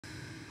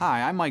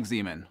Hi, I'm Mike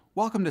Zeman.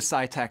 Welcome to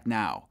SciTech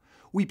Now.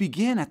 We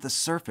begin at the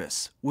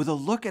surface with a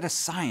look at a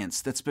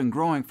science that's been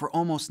growing for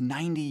almost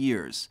 90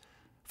 years.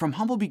 From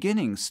humble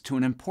beginnings to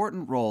an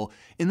important role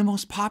in the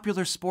most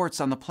popular sports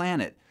on the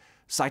planet,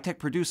 SciTech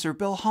producer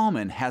Bill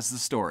Hallman has the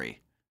story.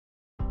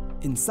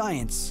 In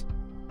science,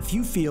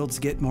 few fields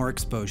get more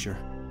exposure.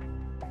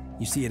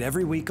 You see it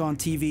every week on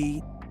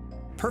TV,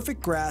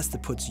 perfect grass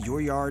that puts your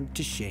yard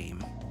to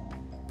shame.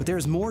 But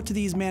there's more to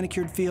these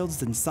manicured fields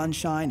than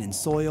sunshine and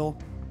soil.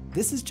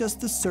 This is just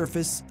the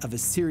surface of a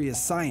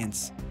serious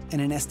science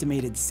and an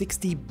estimated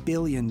 $60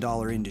 billion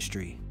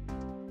industry.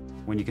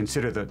 When you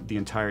consider the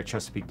entire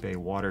Chesapeake Bay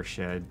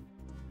watershed,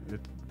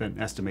 it's been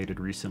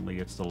estimated recently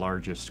it's the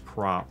largest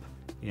crop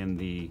in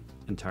the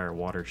entire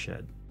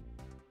watershed.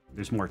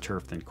 There's more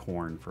turf than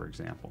corn, for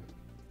example.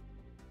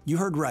 You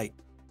heard right.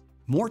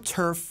 More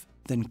turf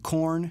than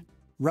corn,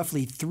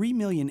 roughly 3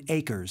 million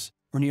acres,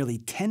 or nearly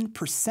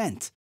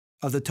 10%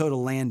 of the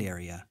total land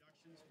area.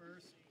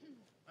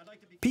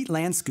 Pete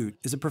Lanscoot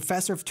is a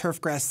professor of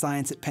Turfgrass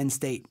Science at Penn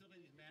State,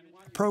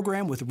 a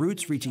program with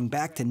roots reaching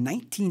back to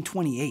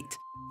 1928,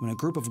 when a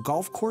group of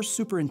golf course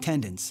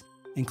superintendents,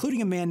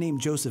 including a man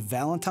named Joseph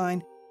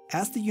Valentine,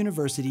 asked the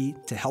university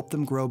to help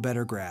them grow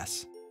better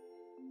grass.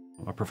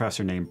 A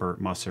professor named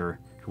Bert Musser,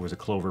 who was a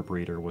clover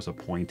breeder, was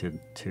appointed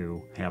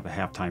to have a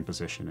half-time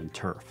position in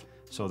turf.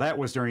 So that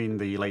was during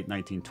the late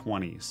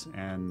 1920s,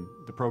 and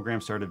the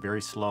program started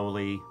very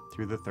slowly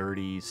through the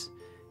 30s,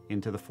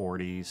 into the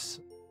 40s.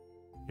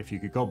 If you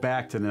could go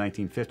back to the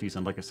 1950s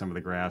and look at some of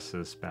the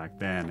grasses back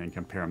then and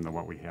compare them to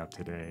what we have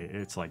today,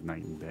 it's like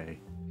night and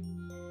day.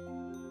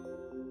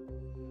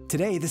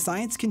 Today, the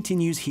science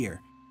continues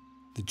here,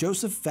 the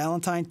Joseph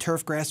Valentine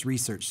Turfgrass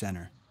Research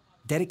Center,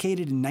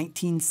 dedicated in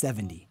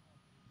 1970.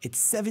 It's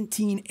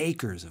 17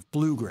 acres of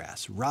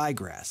bluegrass,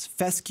 ryegrass,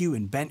 fescue,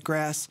 and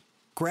bentgrass,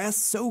 grass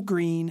so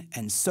green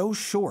and so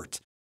short,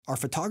 our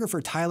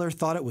photographer Tyler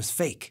thought it was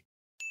fake.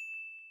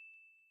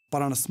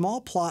 But on a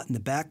small plot in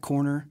the back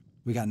corner,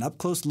 we got an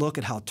up-close look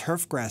at how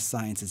turfgrass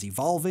science is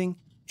evolving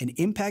and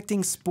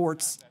impacting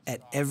sports at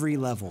every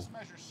level.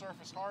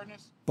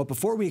 But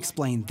before we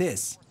explain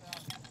this,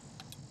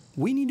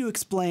 we need to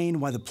explain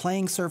why the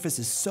playing surface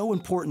is so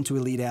important to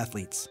elite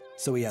athletes.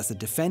 So we asked the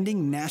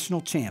defending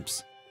national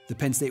champs, the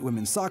Penn State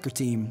women's soccer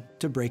team,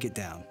 to break it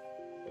down.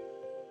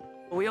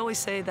 We always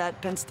say that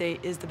Penn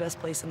State is the best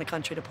place in the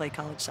country to play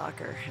college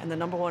soccer, and the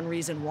 #1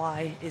 reason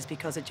why is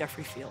because of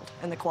Jeffrey Field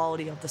and the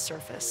quality of the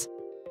surface.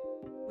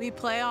 We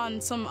play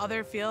on some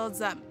other fields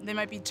that they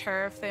might be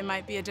turf, they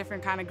might be a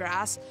different kind of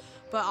grass,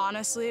 but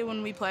honestly,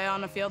 when we play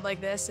on a field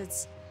like this,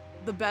 it's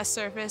the best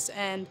surface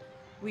and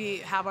we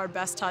have our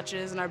best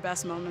touches and our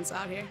best moments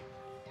out here.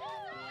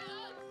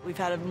 We've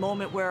had a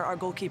moment where our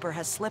goalkeeper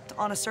has slipped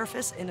on a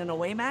surface in an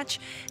away match,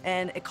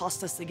 and it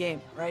cost us the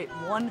game, right?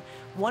 One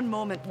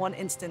moment, one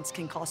instance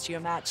can cost you a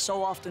match.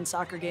 So often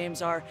soccer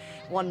games are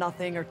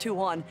 1-0 or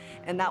 2-1,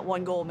 and that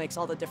one goal makes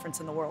all the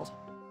difference in the world.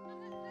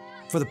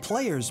 For the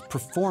players,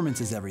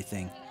 performance is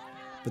everything,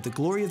 but the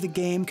glory of the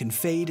game can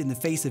fade in the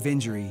face of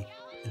injury,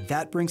 and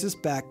that brings us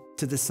back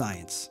to the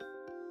science.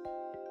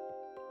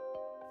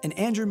 And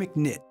Andrew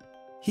McNitt,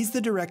 he's the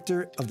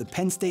director of the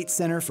Penn State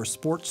Center for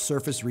Sports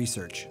Surface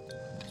Research.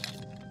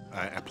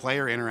 A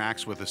player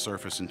interacts with the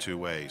surface in two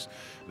ways.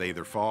 They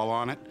either fall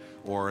on it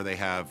or they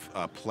have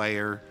a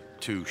player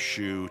to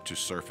shoe to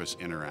surface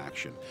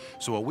interaction.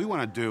 So what we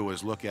want to do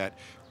is look at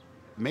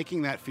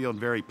making that field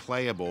very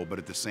playable, but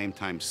at the same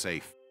time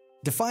safe.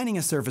 Defining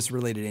a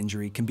surface-related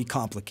injury can be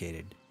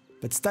complicated,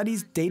 but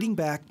studies dating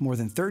back more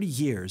than 30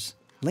 years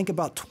link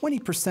about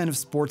 20% of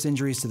sports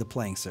injuries to the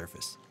playing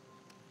surface.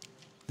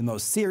 The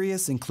most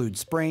serious include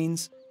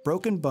sprains,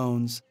 broken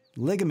bones,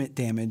 ligament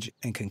damage,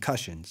 and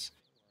concussions.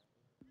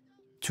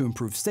 To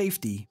improve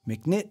safety,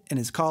 McNitt and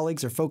his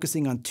colleagues are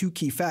focusing on 2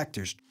 key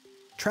factors: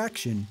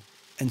 traction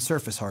and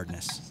surface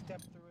hardness.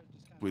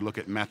 We look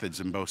at methods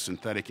in both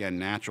synthetic and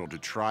natural to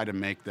try to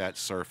make that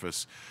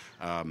surface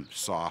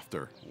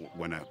softer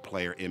when a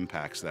player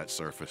impacts that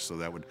surface, so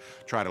that would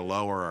try to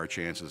lower our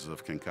chances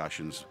of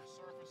concussions.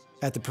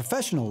 At the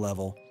professional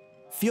level,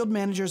 field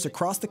managers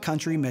across the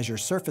country measure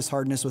surface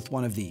hardness with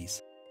one of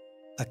these: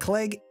 a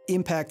Clegg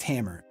impact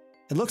hammer.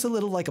 It looks a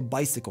little like a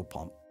bicycle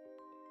pump.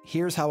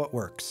 Here's how it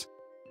works.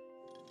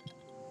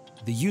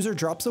 The user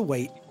drops a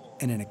weight,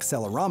 and an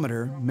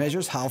accelerometer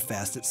measures how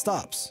fast it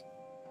stops.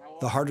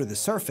 The harder the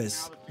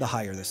surface, the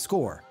higher the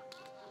score.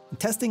 And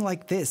testing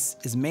like this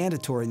is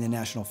mandatory in the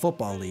National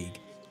Football League,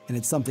 and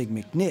it's something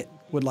McNitt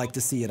would like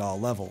to see at all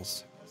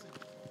levels.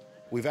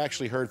 We've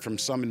actually heard from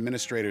some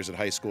administrators at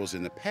high schools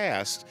in the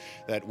past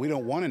that we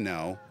don't want to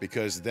know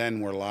because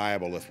then we're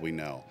liable if we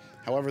know.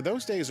 However,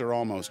 those days are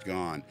almost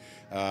gone.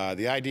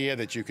 The idea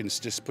that you can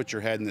just put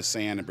your head in the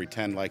sand and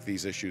pretend like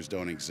these issues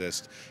don't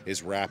exist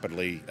is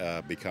rapidly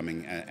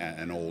becoming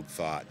an old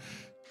thought.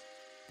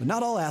 But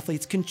not all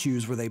athletes can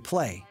choose where they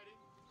play.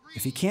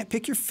 If you can't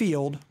pick your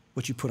field,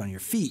 what you put on your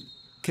feet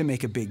can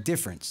make a big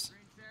difference.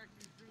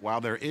 While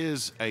there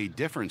is a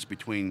difference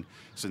between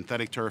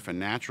synthetic turf and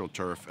natural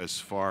turf as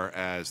far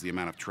as the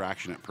amount of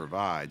traction it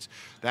provides,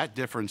 that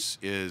difference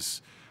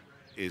is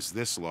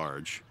this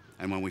large.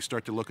 And when we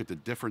start to look at the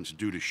difference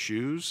due to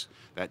shoes,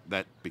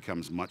 that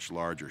becomes much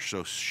larger.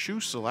 So shoe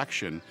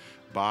selection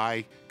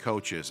by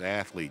coaches,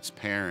 athletes,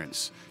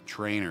 parents,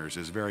 trainers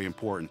is very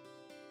important.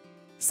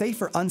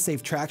 Safe or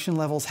unsafe traction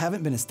levels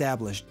haven't been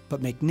established, but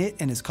McNitt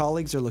and his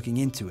colleagues are looking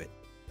into it.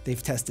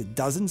 They've tested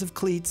dozens of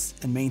cleats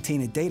and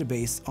maintain a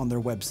database on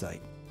their website.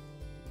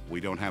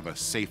 We don't have a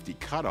safety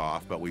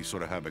cutoff, but we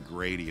sort of have a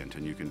gradient,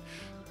 and you can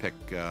pick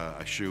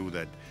a shoe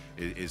that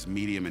is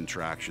medium in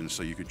traction,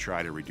 so you could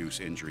try to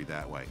reduce injury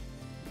that way.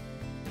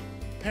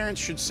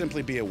 Parents should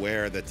simply be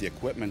aware that the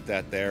equipment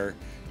that their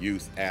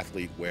youth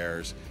athlete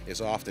wears is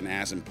often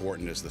as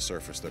important as the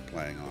surface they're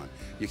playing on.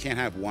 You can't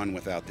have one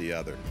without the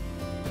other.